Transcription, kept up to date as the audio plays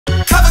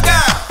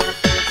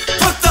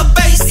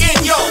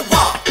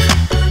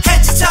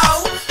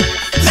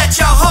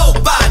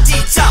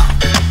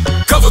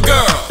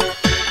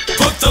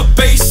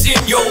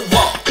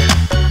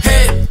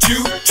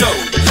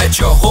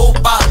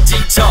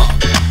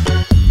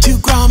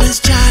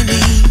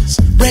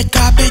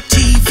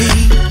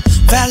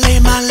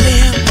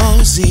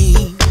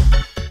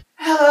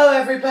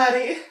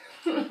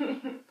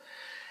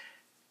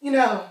You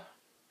know,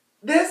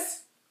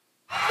 this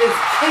is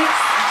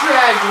Cake's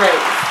Drag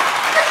Race.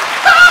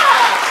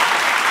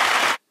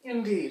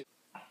 Indeed.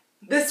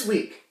 This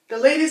week, the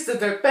ladies did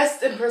their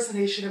best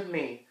impersonation of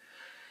me.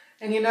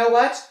 And you know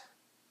what?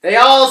 They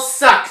all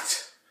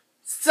sucked.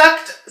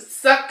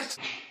 Sucked.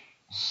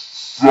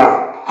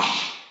 I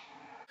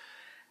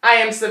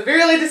am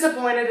severely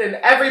disappointed in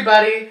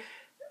everybody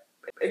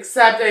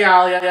except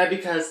Ayalia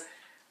because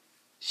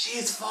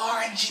she's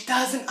foreign, she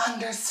doesn't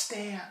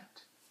understand.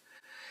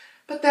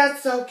 But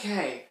that's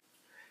okay.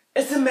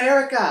 It's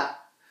America.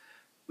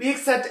 We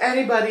accept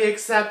anybody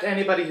except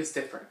anybody who's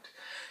different.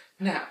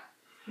 Now,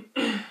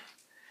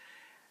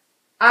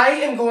 I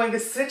am going to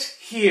sit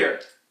here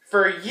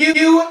for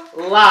you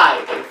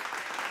live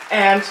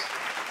and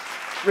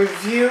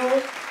review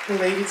the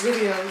ladies'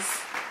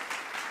 videos.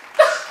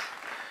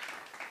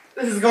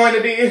 This is going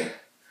to be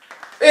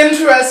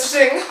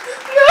interesting. No.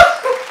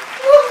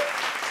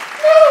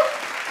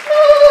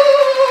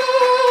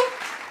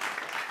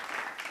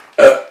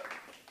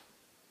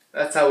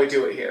 That's how we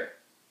do it here.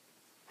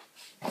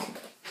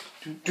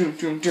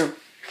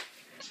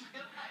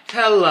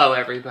 Hello,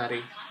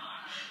 everybody.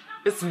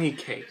 It's me,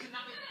 Cake.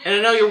 And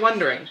I know you're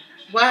wondering,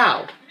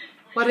 wow,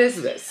 what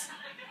is this?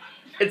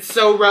 It's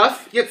so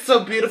rough, yet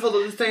so beautiful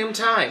at the same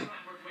time.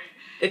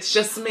 It's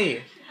just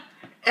me.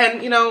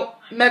 And, you know,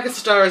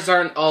 megastars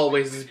aren't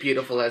always as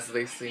beautiful as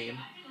they seem.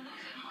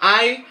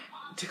 It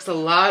takes a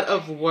lot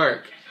of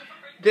work.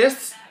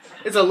 This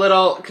is a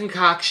little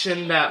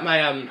concoction that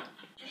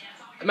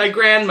my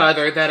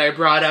grandmother that I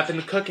brought up in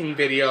the cooking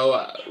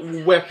video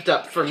whipped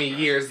up for me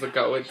years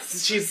ago.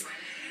 She's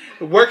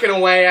working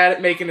away at it,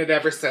 making it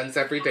ever since,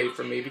 every day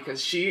for me,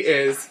 because she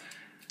is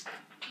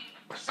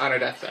on her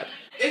deathbed.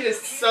 It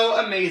is so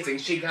amazing.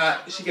 She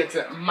gets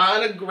it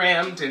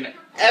monogrammed and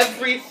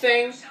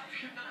everything.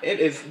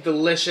 It is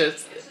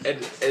delicious.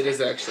 It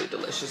is actually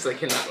delicious. I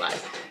cannot lie.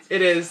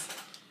 It is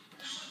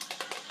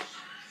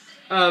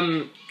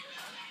Payus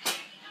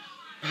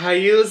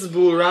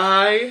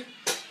Burai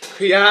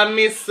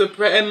Kiyami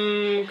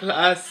Supreme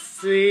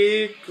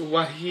Classic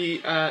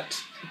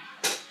Wahiat.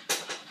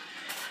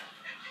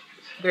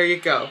 There you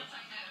go.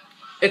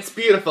 It's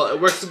beautiful.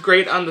 It works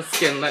great on the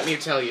skin, let me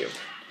tell you.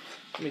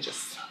 Let me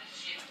just...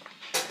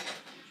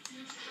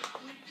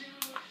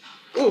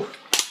 Ooh.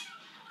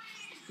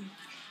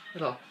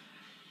 Little...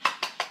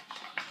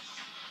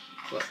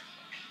 What?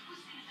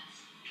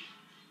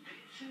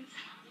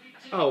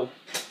 Oh.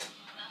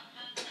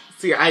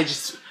 See, I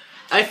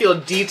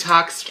feel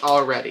detoxed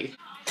already.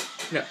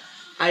 No,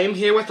 I am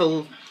here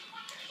to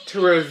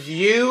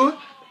review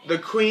the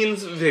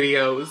Queen's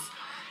videos.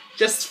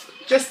 Just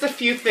a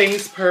few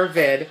things per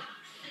vid,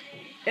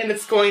 and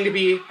it's going to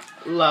be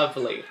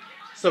lovely.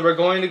 So we're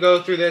going to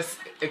go through this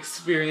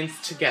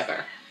experience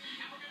together.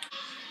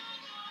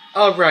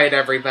 Alright,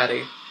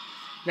 everybody.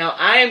 Now,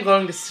 I am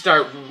going to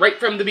start right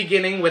from the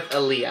beginning with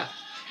Aaliyah.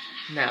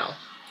 Now,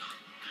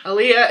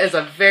 Aaliyah is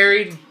a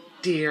very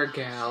dear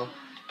gal.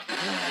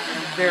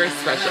 Very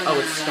special. Oh,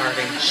 it's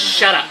starting.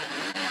 Shut up!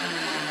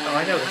 Oh,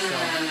 I know this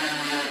song.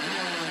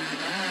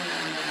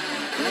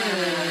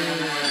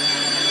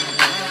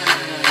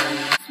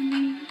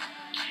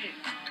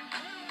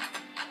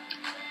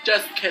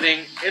 Just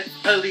kidding, it's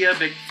Aaliyah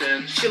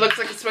Vixen. She looks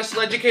like a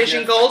special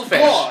education goldfish.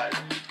 God.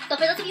 So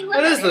for those of you who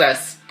What is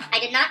this? I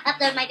did not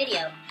upload my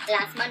video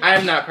last Monday. I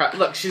am not proud.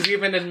 Look, she's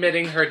even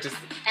admitting her and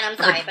I'm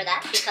sorry for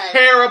that because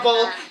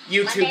terrible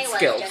YouTube Monday was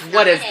skills. just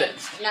What not is a day.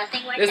 this?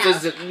 Nothing worked This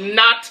out. is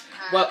not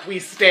what we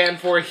stand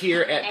for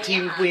here at And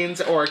Teen yeah,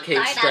 Queens or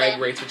Cake's sorry Drag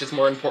about Race, which is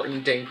more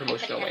important than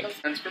promotional link.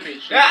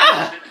 Transformation.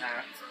 Ah!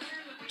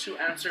 To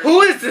answer.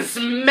 Who is this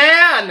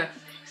man?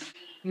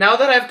 Now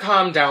that I've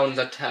calmed down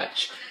a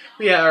touch,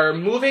 we are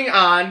moving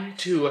on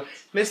to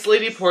Miss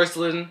Lady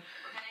Porcelain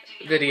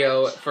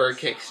video for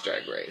Cake's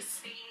Drag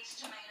Race.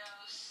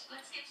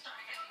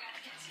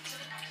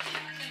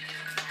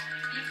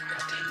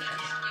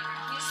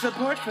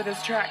 Support for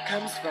this track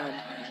comes from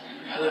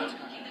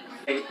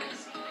Cake.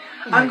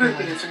 Oh I'm going to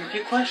be answering a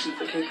few questions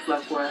that Cake's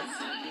left for us.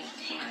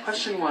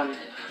 Question 1.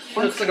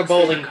 Looks like a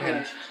bowling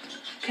pin.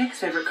 Cake's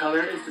favorite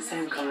color is the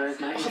same color as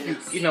my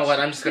aunt's. You know what?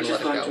 I'm just Which gonna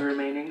is let going it to go.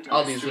 remaining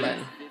All these men.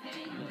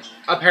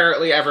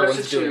 Apparently everyone's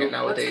Question doing 2. it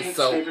nowadays, What's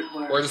so Cake's favorite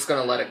word? we're just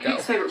gonna let it go.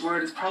 Cake's favorite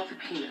word is probably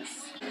penis.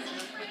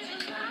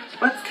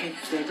 What's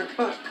Cake's favorite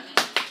book?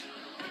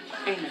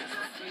 Anus.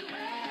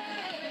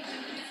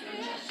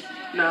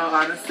 No,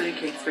 honestly,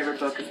 Cake's favorite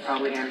book is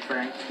probably Anne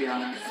Frank, to be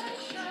honest.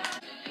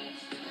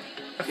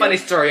 A funny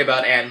story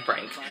about Anne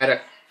Frank.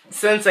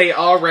 Since I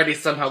already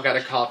somehow got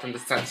a call from the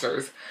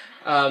censors,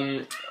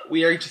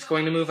 we are just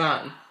going to move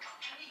on.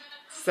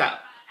 So,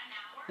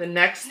 the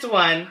next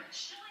one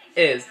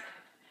is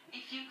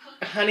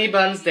Honey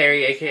Buns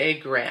Dairy, aka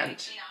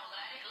Grant.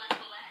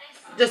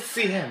 Just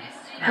see him.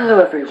 Hello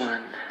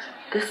everyone.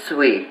 This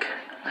week,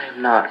 I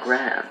am not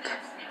Grant.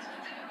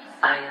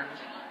 I am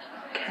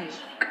Cake.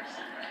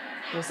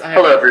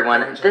 Hello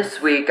everyone.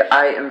 This week,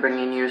 I am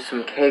bringing you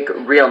some Cake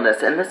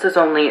realness, and this is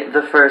only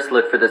the first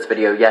look for this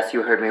video. Yes,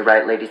 you heard me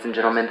right, ladies and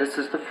gentlemen. This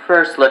is the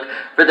first look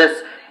for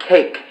this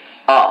Cake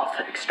off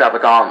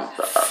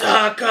extravaganza.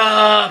 Suck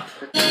up!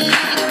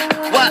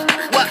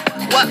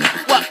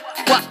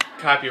 What?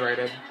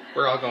 Copyrighted.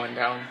 We're all going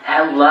down.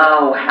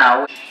 Hello,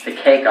 Howie. The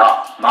cake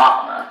off,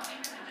 mama.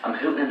 I'm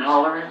hooting and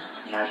hollering,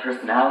 and my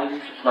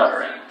personality's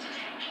fluttering.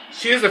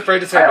 She is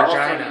afraid to say I also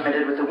vagina.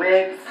 committed with the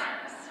wigs.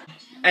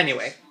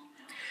 Anyway,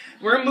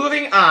 we're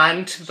moving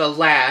on to the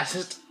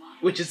last,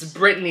 which is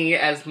Brittany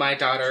as my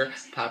daughter,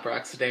 Pop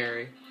Rocks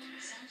Dairy.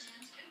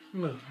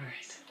 Move,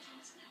 right.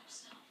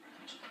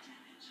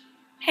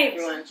 Hey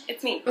everyone,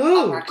 it's me.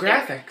 Ooh, Pop Rocks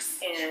graphics.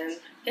 Dairy. And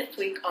this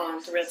week on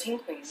The Real Teen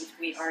Queens,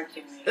 we are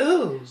doing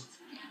Ooh.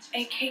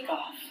 a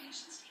cake-off.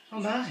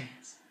 Oh my.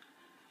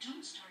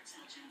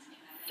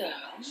 So,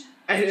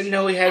 I didn't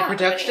know we had yeah,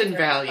 production I'm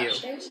gonna answer value. the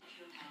question.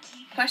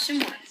 Question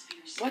 1.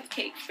 What's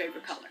Cake's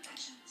favorite color?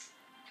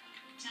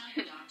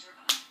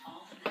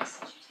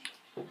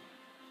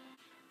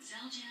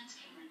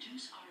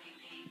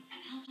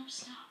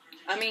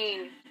 I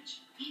mean,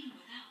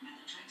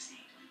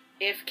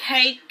 if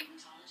Cake,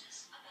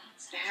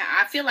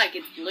 I feel like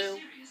it's blue.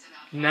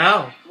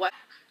 No. What?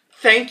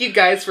 Thank you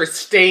guys for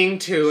staying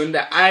tuned.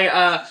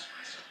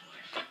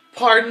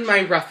 Pardon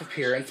my rough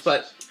appearance,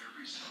 but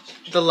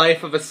the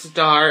life of a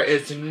star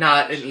is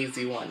not an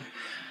easy one.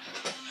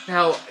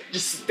 Now,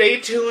 just stay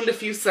tuned a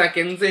few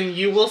seconds and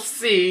you will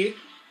see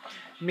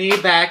me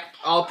back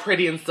all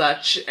pretty and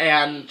such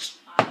and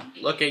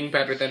looking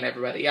better than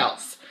everybody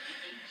else.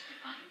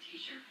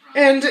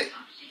 And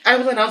I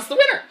will announce the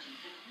winner.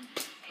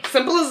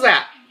 Simple as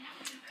that.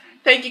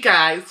 Thank you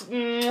guys.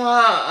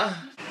 Mwah.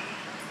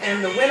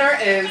 And the winner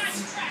is...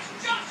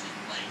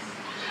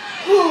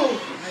 Whew,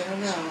 I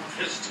don't know.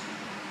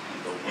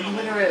 And the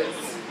winner is...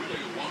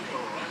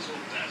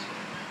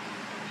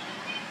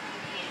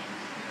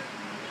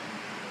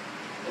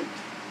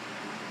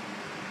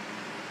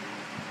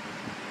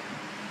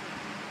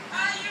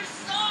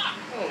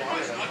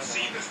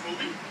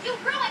 You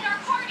ruined our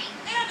party!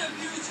 And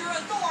abused your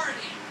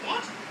authority!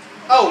 What?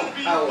 Oh.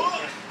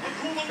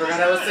 Forgot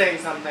I was saying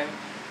something.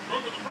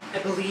 I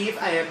believe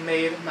I have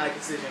made my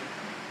decision.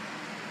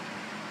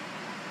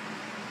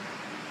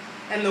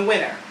 And the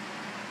winner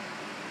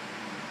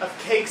of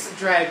Cake's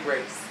Drag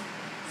Race,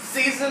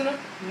 Season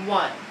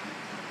 1,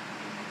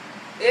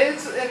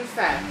 is, in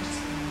fact,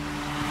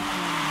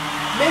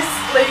 Miss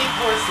Lady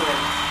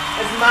Porcelain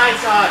as my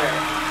daughter,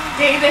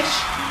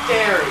 Danish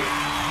Dairy.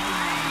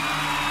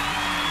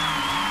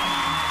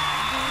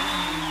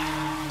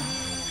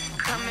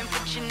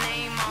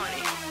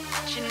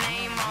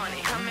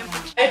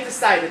 I've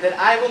decided that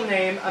I will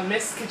name a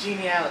Miss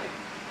Congeniality.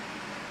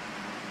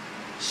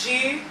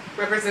 She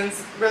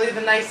represents really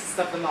the nicest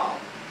of them all.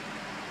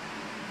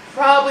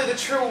 Probably the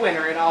true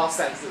winner in all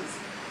senses.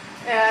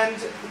 And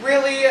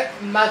really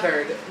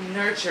mothered,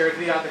 nurtured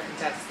the other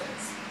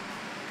contestants.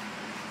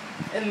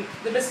 And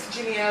the Miss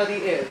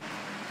Congeniality is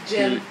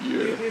Jim. He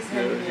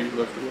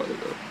left a while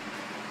ago.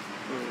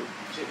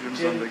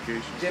 Jim's on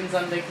vacation. Jim's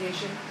on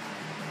vacation?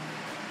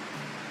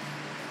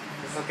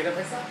 Let's look it up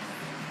myself.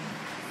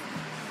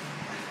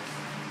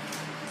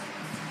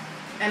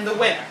 And the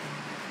winner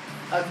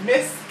of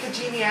Miss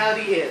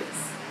Congeniality is...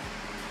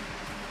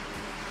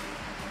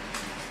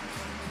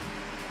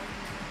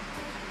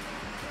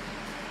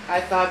 I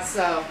thought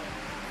so.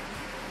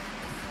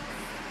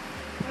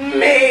 Me!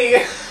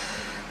 Me!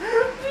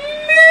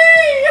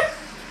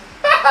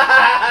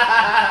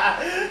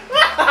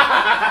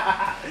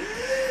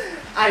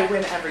 I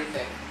win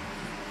everything.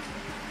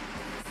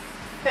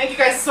 Thank you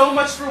guys so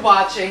much for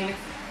watching.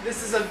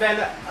 This has been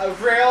a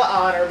real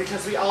honor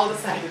because we all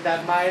decided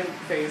that my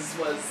face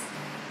was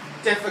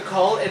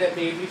difficult and it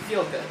made me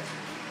feel good.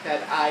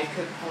 That I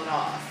could pull it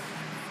off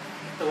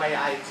the way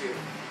I do.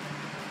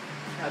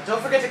 Now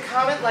don't forget to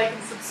comment, like,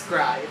 and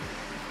subscribe.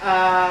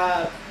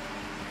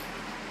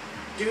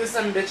 Do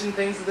some bitchin'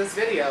 things with this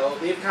video.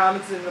 Leave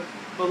comments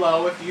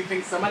below if you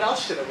think someone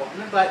else should have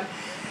won. But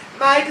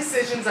my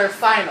decisions are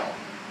final.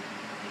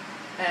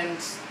 And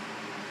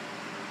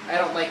I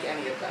don't like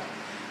any of them.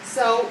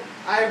 So,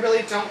 I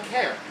really don't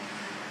care.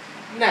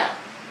 Now,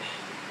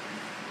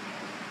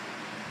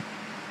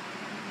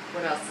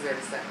 what else is there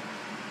to say?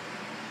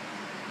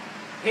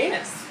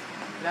 Penis.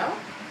 No?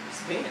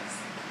 Just penis.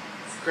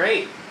 It's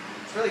great.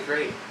 It's really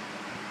great.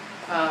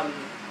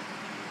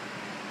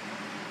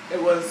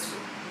 It was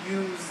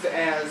used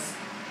as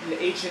an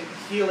ancient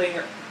healing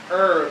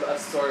herb of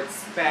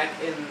sorts back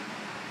in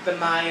the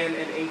Mayan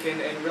and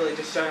Incan and really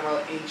just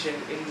general ancient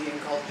Indian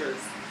cultures.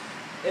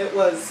 It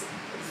was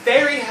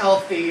very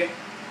healthy.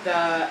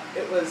 I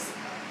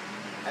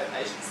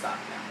should stop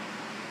now.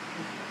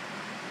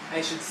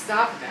 I should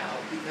stop now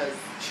because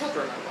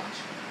children are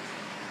watching.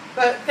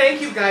 But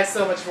thank you guys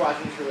so much for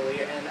watching,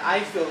 truly, and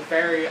I feel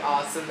very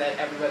awesome that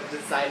everybody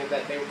decided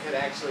that they could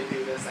actually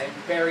do this. I'm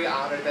very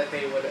honored that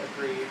they would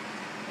agree,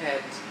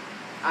 and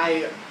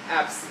I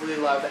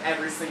absolutely love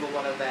every single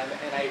one of them,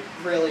 and I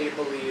really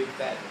believe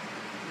that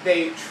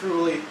they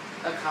truly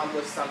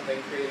accomplished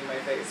something creating my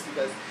face,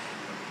 because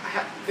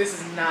this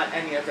is not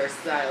any of their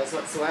styles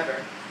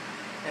whatsoever.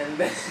 And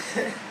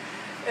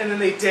And then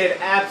they did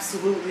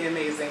absolutely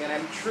amazing, and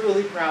I'm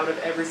truly proud of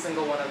every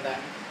single one of them.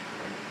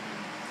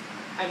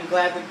 I'm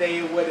glad that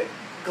they would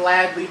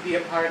gladly be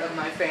a part of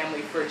my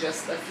family for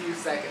just a few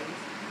seconds.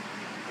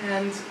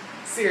 And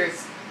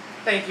seriously,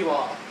 thank you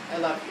all. I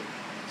love you.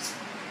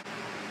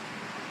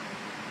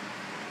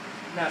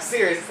 Now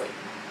seriously,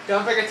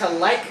 don't forget to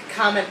like,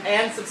 comment,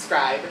 and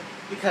subscribe,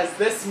 because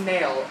this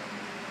nail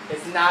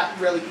is not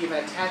really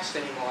even attached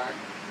anymore,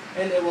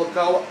 and it will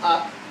go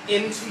up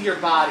into your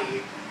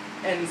body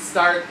and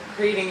start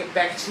creating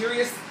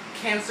bacterious,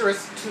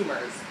 cancerous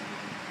tumors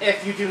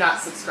if you do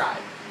not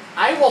subscribe.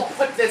 I will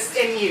put this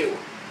in you.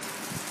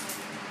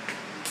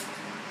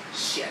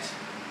 Shit.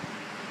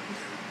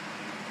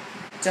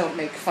 Don't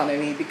make fun of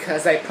me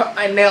because I put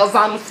my nails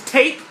on with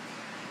tape.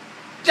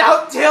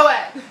 Don't do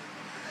it!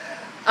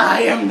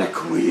 I am the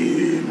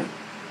queen. You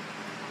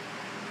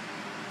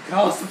can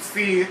also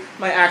see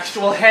my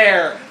actual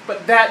hair,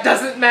 but that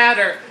doesn't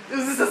matter.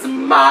 This is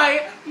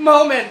my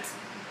moment.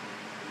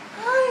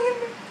 I'm